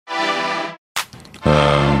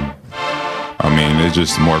I mean, it's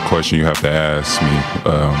just more question you have to ask me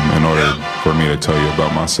in order for me to tell you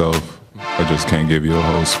about myself. I just can't give you a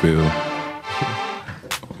whole spiel.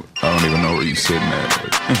 I don't even know where you're sitting at.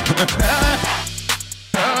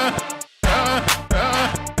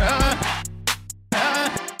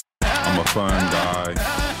 I'm a fun guy.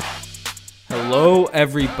 Hello,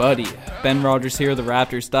 everybody. Ben Rogers here, the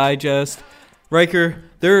Raptors Digest. Riker,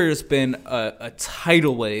 there has been a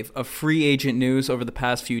tidal wave of free agent news over the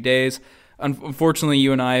past few days. Unfortunately,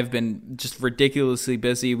 you and I have been just ridiculously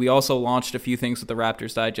busy. We also launched a few things with the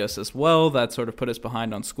Raptors Digest as well. That sort of put us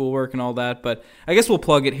behind on schoolwork and all that. But I guess we'll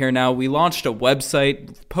plug it here now. We launched a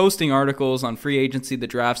website posting articles on free agency, the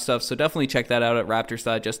draft stuff. So definitely check that out at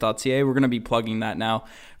raptorsdigest.ca. We're going to be plugging that now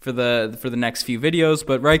for the next few videos.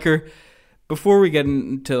 But Riker, before we get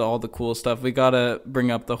into all the cool stuff, we got to bring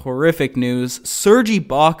up the horrific news. Serge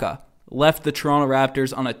Ibaka left the Toronto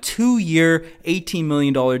Raptors on a 2-year, $18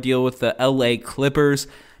 million deal with the LA Clippers.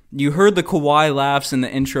 You heard the Kawhi laughs in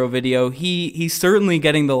the intro video. He's certainly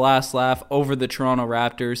getting the last laugh over the Toronto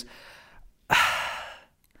Raptors.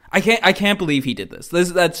 I can't believe he did this.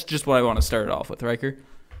 That's just what I want to start it off with, Riker.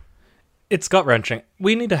 It's gut-wrenching.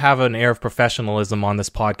 We need to have an air of professionalism on this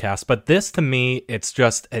podcast, but this, to me, it's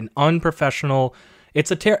just an unprofessional. It's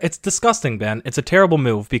disgusting, Ben. It's a terrible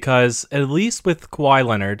move because at least with Kawhi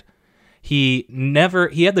Leonard, he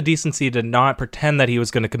had the decency to not pretend that he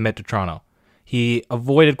was going to commit to Toronto. He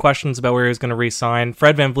avoided questions about where he was going to re-sign.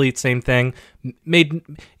 Fred VanVleet, same thing. He made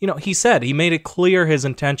it clear his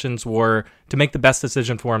intentions were to make the best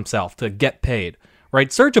decision for himself, to get paid.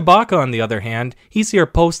 Right? Serge Ibaka, on the other hand, he's here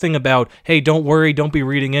posting about, hey, don't worry, don't be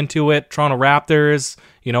reading into it. Toronto Raptors,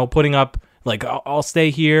 putting up, like, I'll stay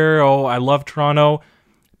here. Oh, I love Toronto.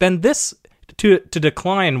 Ben, this, to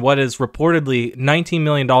decline what is reportedly $19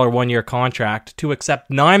 million one-year contract to accept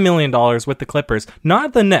 $9 million with the Clippers,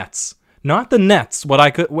 not the Nets.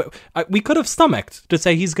 We could have stomached to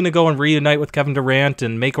say he's going to go and reunite with Kevin Durant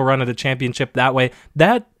and make a run at a championship that way.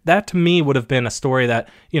 That to me would have been a story that,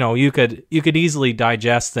 you could easily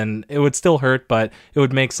digest and it would still hurt, but it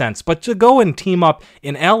would make sense. But to go and team up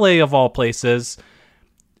in LA of all places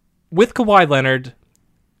with Kawhi Leonard,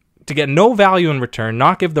 to get no value in return,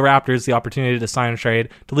 not give the Raptors the opportunity to sign and trade,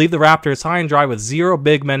 to leave the Raptors high and dry with zero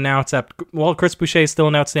big men now, except, Chris Boucher is still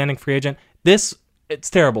an outstanding free agent. It's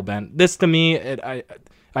terrible, Ben. This, to me,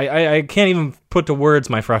 I can't even put to words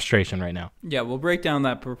my frustration right now. Yeah, we'll break down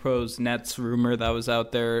that proposed Nets rumor that was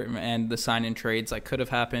out there and the sign-in trades that could have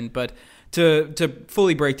happened. But to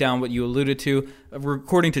fully break down what you alluded to,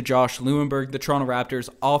 according to Josh Lewenberg, the Toronto Raptors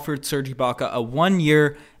offered Serge Ibaka a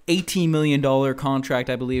 1-year, $18 million contract,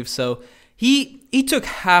 I believe. So he took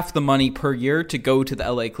half the money per year to go to the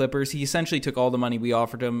LA Clippers. He essentially took all the money we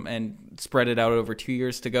offered him and spread it out over 2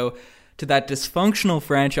 years to go to that dysfunctional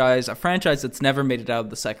franchise, a franchise that's never made it out of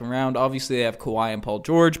the second round. Obviously, they have Kawhi and Paul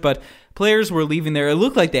George, but players were leaving there. It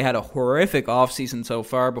looked like they had a horrific offseason so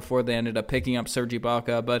far before they ended up picking up Serge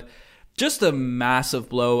Ibaka, but just a massive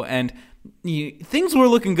blow, and things were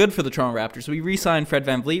looking good for the Toronto Raptors. We re-signed Fred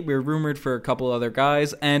VanVleet. We were rumored for a couple other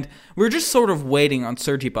guys, and we were just sort of waiting on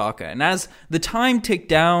Serge Ibaka. And as the time ticked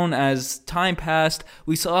down, as time passed,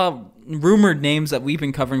 we saw rumored names that we've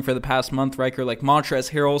been covering for the past month, Riker, like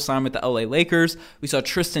Montrezl Harrell sign with the LA Lakers. We saw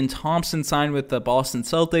Tristan Thompson sign with the Boston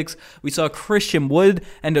Celtics. We saw Christian Wood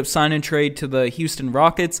end up sign and trade to the Houston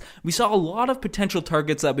Rockets. We saw a lot of potential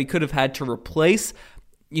targets that we could have had to replace,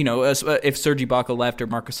 if Serge Ibaka left or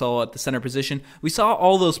Marc Gasol at the center position. We saw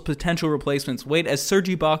all those potential replacements wait as Serge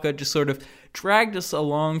Ibaka just sort of dragged us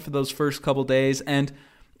along for those first couple days. And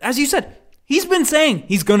as you said, he's been saying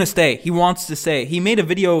he's going to stay. He wants to stay. He made a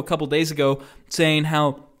video a couple days ago saying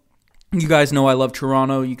how, you guys know I love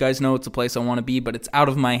Toronto. You guys know it's a place I want to be, but it's out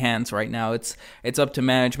of my hands right now. It's up to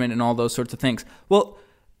management and all those sorts of things. Well,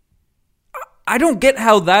 I don't get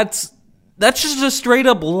how that's just a straight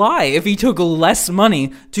up lie. If he took less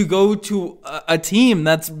money to go to a team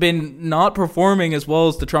that's been not performing as well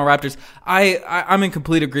as the Toronto Raptors, I'm in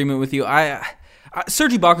complete agreement with you.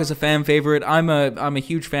 Serge Ibaka is a fan favorite. I'm a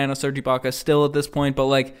huge fan of Serge Ibaka still at this point,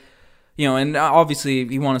 but and obviously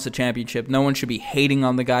he won us a championship. No one should be hating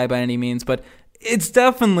on the guy by any means, but it's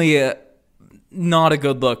definitely not a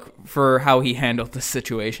good look for how he handled the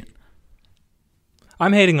situation.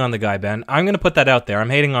 I'm hating on the guy, Ben. I'm going to put that out there. I'm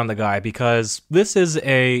hating on the guy because this is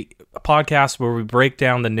a podcast where we break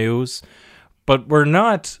down the news, but we're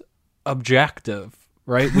not objective,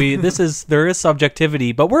 right? There is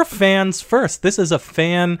subjectivity, but we're fans first. This is a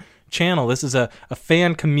fan channel. This is a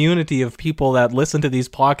fan community of people that listen to these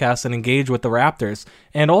podcasts and engage with the Raptors.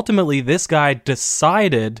 And ultimately, this guy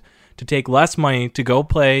decided to take less money to go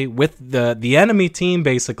play with the enemy team,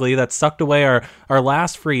 basically, that sucked away our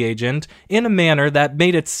last free agent in a manner that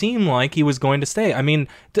made it seem like he was going to stay. I mean,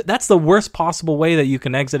 that's the worst possible way that you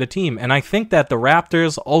can exit a team. And I think that the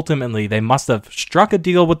Raptors, ultimately, they must have struck a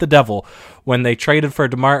deal with the devil when they traded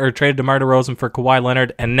DeMar DeRozan for Kawhi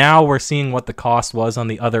Leonard, and now we're seeing what the cost was on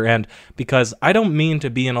the other end. Because I don't mean to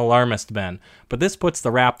be an alarmist, Ben, but this puts the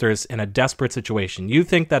Raptors in a desperate situation. You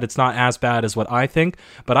think that it's not as bad as what I think,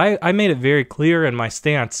 but I made it very clear in my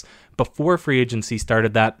stance before free agency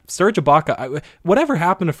started that Serge Ibaka, whatever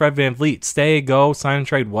happened to Fred VanVleet, stay, go, sign and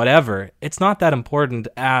trade, whatever, it's not that important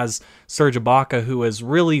as Serge Ibaka, who is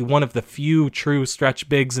really one of the few true stretch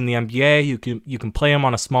bigs in the NBA. You can play him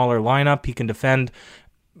on a smaller lineup. He can defend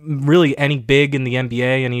really any big in the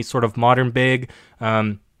NBA, any sort of modern big.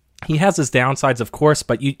 He has his downsides, of course,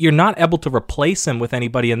 but you're not able to replace him with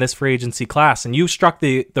anybody in this free agency class. And you struck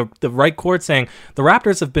the right chord saying the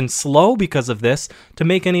Raptors have been slow because of this to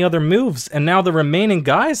make any other moves. And now the remaining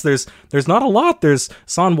guys, there's not a lot. There's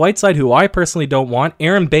Hassan Whiteside, who I personally don't want.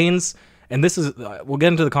 Aaron Baines, and this is we'll get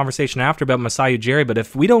into the conversation after about Masai Ujiri, but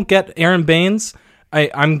if we don't get Aaron Baines,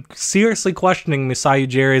 I'm seriously questioning Masai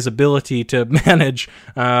Ujiri's ability to manage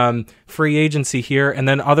free agency here. And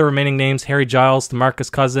then other remaining names, Harry Giles, DeMarcus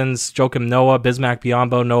Cousins, Joakim Noah, Bismack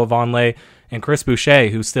Biyombo, Noah Vonleh, and Chris Boucher,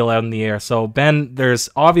 who's still out in the air. So, Ben, there's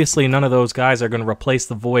obviously none of those guys are going to replace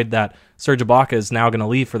the void that Serge Ibaka is now going to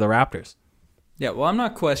leave for the Raptors. Yeah, well, I'm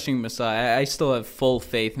not questioning Masai. I still have full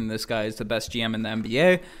faith in this guy as the best GM in the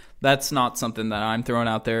NBA. That's not something that I'm throwing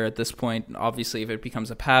out there at this point, obviously, if it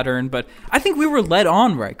becomes a pattern. But I think we were led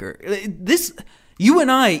on, Riker. You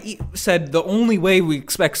and I said the only way we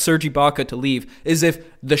expect Serge Ibaka to leave is if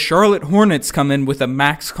the Charlotte Hornets come in with a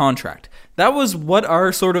max contract. That was what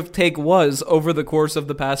our sort of take was over the course of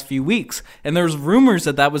the past few weeks. And there was rumors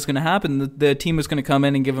that was going to happen, that the team was going to come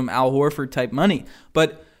in and give him Al Horford type money.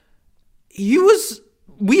 But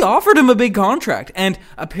we offered him a big contract, and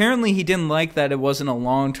apparently he didn't like that it wasn't a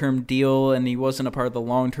long-term deal and he wasn't a part of the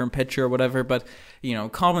long-term picture or whatever. But,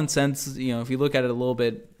 common sense, if you look at it a little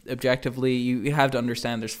bit objectively, you have to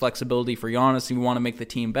understand there's flexibility for Giannis. You want to make the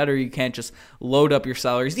team better. You can't just load up your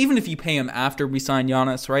salaries, even if you pay him after we sign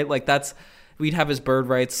Giannis, right? Like, we'd have his bird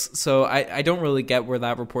rights. So I don't really get where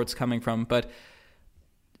that report's coming from, but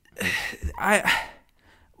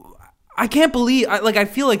I can't believe, I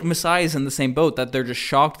feel like Masai is in the same boat, that they're just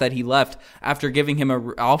shocked that he left after giving him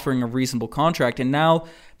offering a reasonable contract. And now,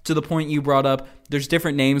 to the point you brought up, there's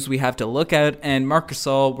different names we have to look at. And Marc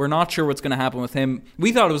Gasol, we're not sure what's going to happen with him.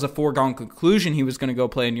 We thought it was a foregone conclusion he was going to go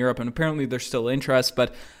play in Europe, and apparently there's still interest.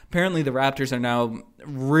 But apparently the Raptors are now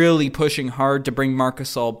really pushing hard to bring Marc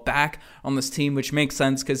Gasol back on this team, which makes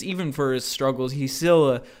sense because even for his struggles, he's still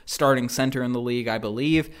a starting center in the league, I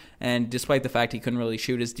believe. And despite the fact he couldn't really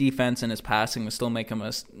shoot, his defense and his passing would still make him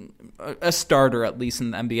a starter, at least in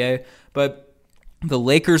the NBA. But the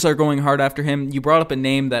Lakers are going hard after him. You brought up a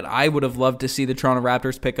name that I would have loved to see the Toronto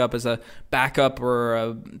Raptors pick up as a backup or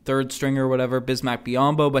a third stringer or whatever, Bismack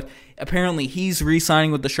Biyombo, but apparently he's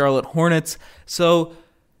re-signing with the Charlotte Hornets. So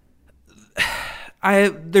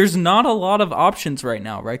there's not a lot of options right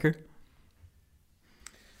now, Riker.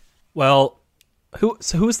 Well,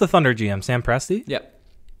 who's the Thunder GM? Sam Presti? Yep.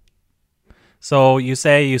 So you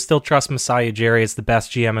say you still trust Masai Ujiri as the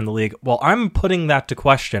best GM in the league. Well, I'm putting that to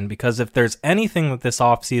question, because if there's anything that this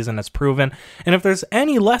offseason has proven, and if there's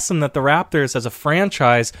any lesson that the Raptors as a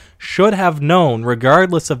franchise should have known,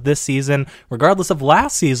 regardless of this season, regardless of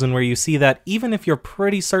last season, where you see that even if you're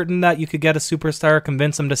pretty certain that you could get a superstar,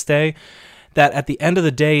 convince him to stay, that at the end of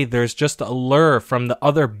the day, there's just a lure from the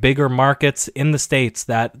other bigger markets in the States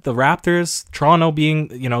that the Raptors, Toronto being,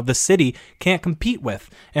 the city, can't compete with.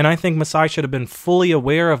 And I think Masai should have been fully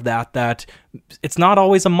aware of that it's not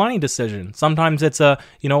always a money decision. Sometimes it's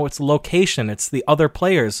it's location, it's the other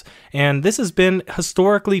players. And this has been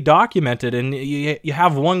historically documented. And you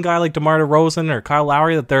have one guy like DeMar DeRozan or Kyle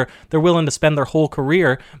Lowry that they're willing to spend their whole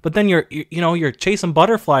career, but then you're chasing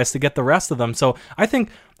butterflies to get the rest of them. So I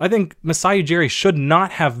think Masai Ujiri should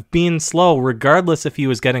not have been slow, regardless if he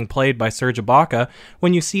was getting played by Serge Ibaka.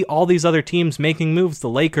 When you see all these other teams making moves, the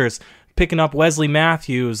Lakers picking up Wesley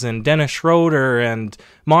Matthews and Dennis Schroeder and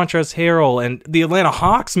Montrezl Harrell, and the Atlanta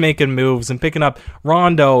Hawks making moves and picking up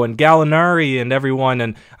Rondo and Gallinari and everyone.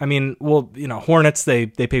 And I mean, Hornets, they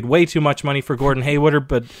paid way too much money for Gordon Hayward,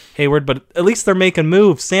 but at least they're making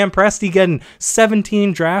moves. Sam Presti getting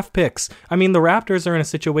 17 draft picks. I mean, the Raptors are in a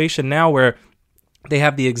situation now where They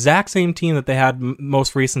have the exact same team that they had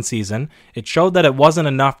most recent season. It showed that it wasn't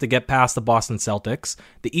enough to get past the Boston Celtics.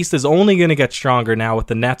 The East is only going to get stronger now with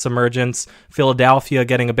the Nets' emergence. Philadelphia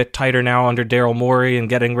getting a bit tighter now under Daryl Morey and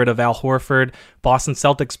getting rid of Al Horford. Boston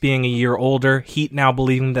Celtics being a year older. Heat now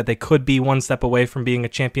believing that they could be one step away from being a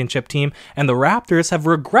championship team. And the Raptors have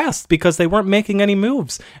regressed because they weren't making any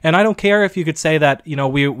moves. And I don't care if you could say that,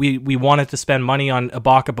 we wanted to spend money on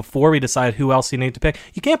Ibaka before we decided who else you need to pick.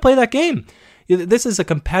 You can't play that game. This is a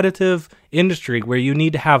competitive industry where you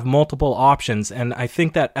need to have multiple options, and I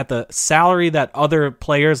think that at the salary that other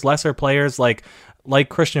players, lesser players like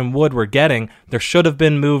Christian Wood were getting, there should have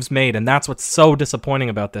been moves made, and that's what's so disappointing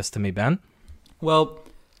about this to me, Ben. Well,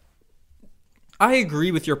 I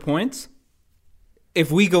agree with your points. If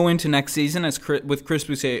we go into next season with Chris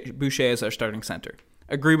Boucher as our starting center,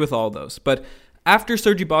 agree with all those, but after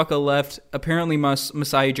Serge Ibaka left, apparently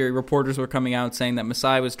Masai Ujiri reporters were coming out saying that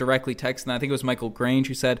Masai was directly texting. I think it was Michael Grange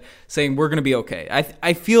who saying we're going to be okay.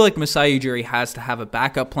 I feel like Masai Ujiri has to have a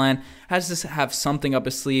backup plan, has to have something up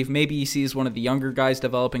his sleeve. Maybe he sees one of the younger guys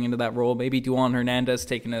developing into that role. Maybe Duan Hernandez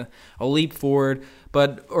taking a leap forward,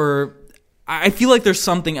 or I feel like there's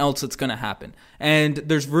something else that's going to happen. And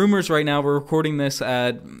there's rumors right now. We're recording this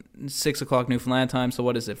at 6 o'clock Newfoundland time. So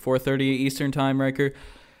what is it, 4:30 Eastern time, Riker?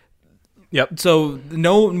 Yep. So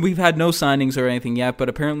we've had no signings or anything yet, but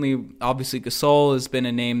apparently, obviously, Gasol has been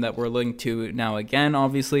a name that we're looking to now again,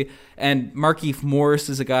 obviously. And Markieff Morris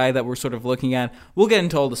is a guy that we're sort of looking at. We'll get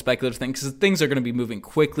into all the speculative things because things are going to be moving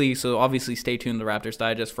quickly. So obviously, stay tuned to the Raptors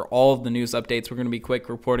Digest for all of the news updates. We're going to be quick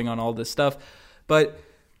reporting on all this stuff. But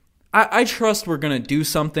I trust we're going to do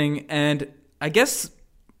something. And I guess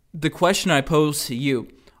the question I pose to you,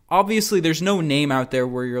 obviously, there's no name out there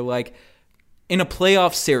where you're like, in a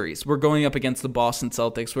playoff series, we're going up against the Boston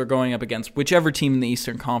Celtics. We're going up against whichever team in the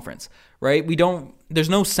Eastern Conference, right? There's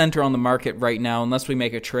no center on the market right now unless we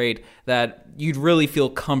make a trade that you'd really feel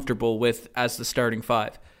comfortable with as the starting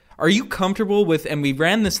five. Are you comfortable with, and we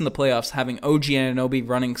ran this in the playoffs, having OG Anunoby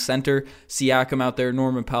running center, Siakam out there,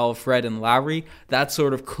 Norman Powell, Fred, and Lowry, that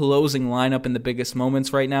sort of closing lineup in the biggest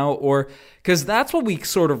moments right now? Or, because that's what we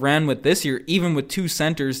sort of ran with this year, even with two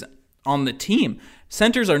centers on the team.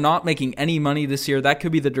 Centers are not making any money this year. That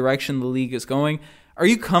could be the direction the league is going. Are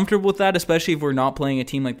you comfortable with that, especially if we're not playing a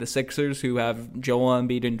team like the Sixers who have Joel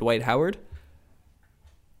Embiid and Dwight Howard?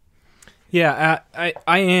 Yeah,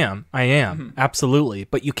 I am. Absolutely.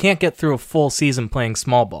 But you can't get through a full season playing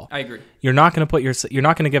small ball. I agree. You're not going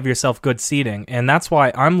to give yourself good seeding, and that's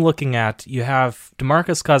why I'm looking at, you have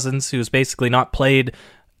DeMarcus Cousins, who's basically not played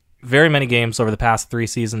very many games over the past 3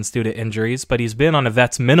 seasons due to injuries, but he's been on a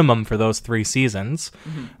vet's minimum for those 3 seasons.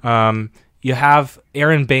 Mm-hmm. You have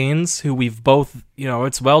Aaron Baines, who we've both,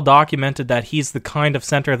 it's well documented that he's the kind of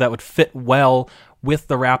center that would fit well with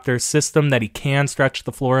the Raptors system, that he can stretch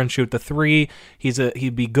the floor and shoot the 3.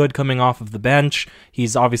 He'd be good coming off of the bench.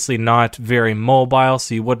 He's obviously not very mobile,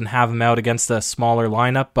 so you wouldn't have him out against a smaller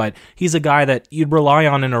lineup, but he's a guy that you'd rely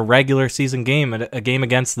on in a regular season game, a game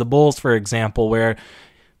against the Bulls, for example, where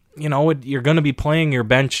you're going to be playing your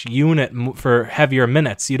bench unit for heavier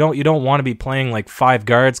minutes. You don't want to be playing like 5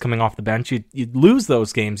 guards coming off the bench. You'd lose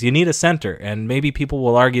those games. You need a center, and maybe people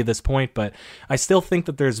will argue this point, but I still think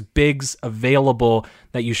that there's bigs available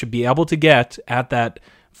that you should be able to get at that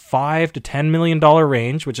 $5 to $10 million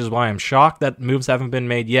range, which is why I'm shocked that moves haven't been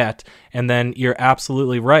made yet. And then you're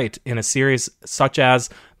absolutely right. In a series such as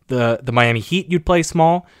the Miami Heat, you'd play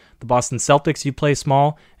small. The Boston Celtics, you'd play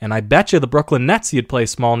small, and I bet you the Brooklyn Nets you'd play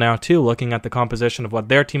small now too, looking at the composition of what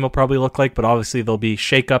their team will probably look like, but obviously there'll be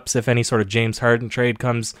shakeups if any sort of James Harden trade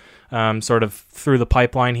comes sort of through the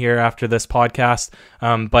pipeline here after this podcast,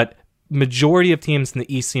 but majority of teams in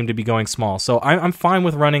the East seem to be going small, so I'm fine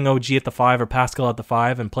with running OG at the 5 or Pascal at the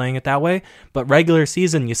 5 and playing it that way, but regular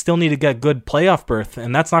season, you still need to get good playoff berth,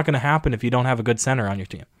 and that's not going to happen if you don't have a good center on your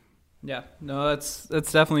team. Yeah, no, that's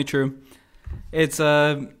definitely true. It's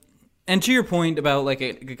And to your point about like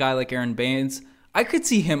a guy like Aaron Baines, I could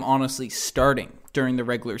see him honestly starting during the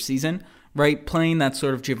regular season, right? Playing that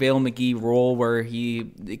sort of JaVale McGee role where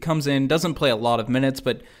he comes in, doesn't play a lot of minutes,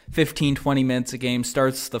 but 15, 20 minutes a game,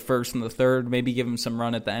 starts the first and the third, maybe give him some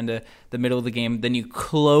run at the end of the middle of the game. Then you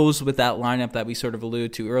close with that lineup that we sort of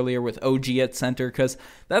alluded to earlier with OG at center, because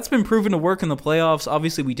that's been proven to work in the playoffs.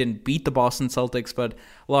 Obviously, we didn't beat the Boston Celtics, but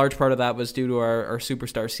a large part of that was due to our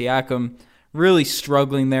superstar Siakam really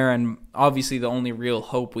struggling there, and obviously the only real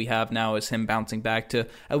hope we have now is him bouncing back to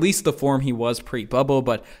at least the form he was pre-bubble,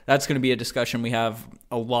 but that's going to be a discussion we have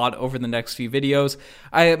a lot over the next few videos.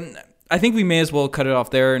 I think we may as well cut it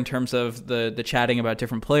off there in terms of the chatting about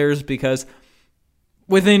different players, because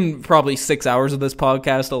within probably 6 hours of this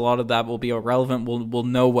podcast, a lot of that will be irrelevant. We'll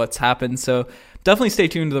know what's happened. So definitely stay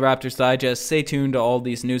tuned to the Raptors Digest. Stay tuned to all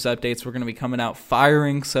these news updates. We're going to be coming out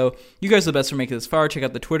firing. So you guys are the best for making this far. Check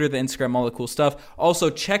out the Twitter, the Instagram, all the cool stuff. Also,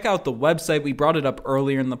 check out the website. We brought it up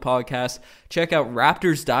earlier in the podcast. Check out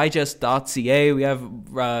raptorsdigest.ca. We have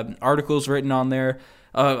articles written on there.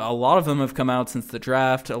 A lot of them have come out since the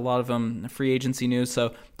draft. A lot of them free agency news.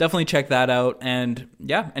 So definitely check that out. And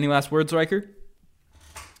yeah, any last words, Riker?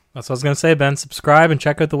 That's what I was going to say, Ben. Subscribe and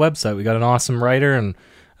check out the website. We got an awesome writer and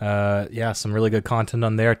some really good content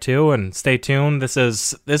on there too. And stay tuned. This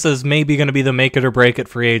is maybe going to be the make it or break it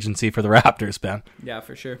free agency for the Raptors, Ben. Yeah,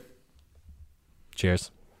 for sure.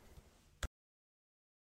 Cheers.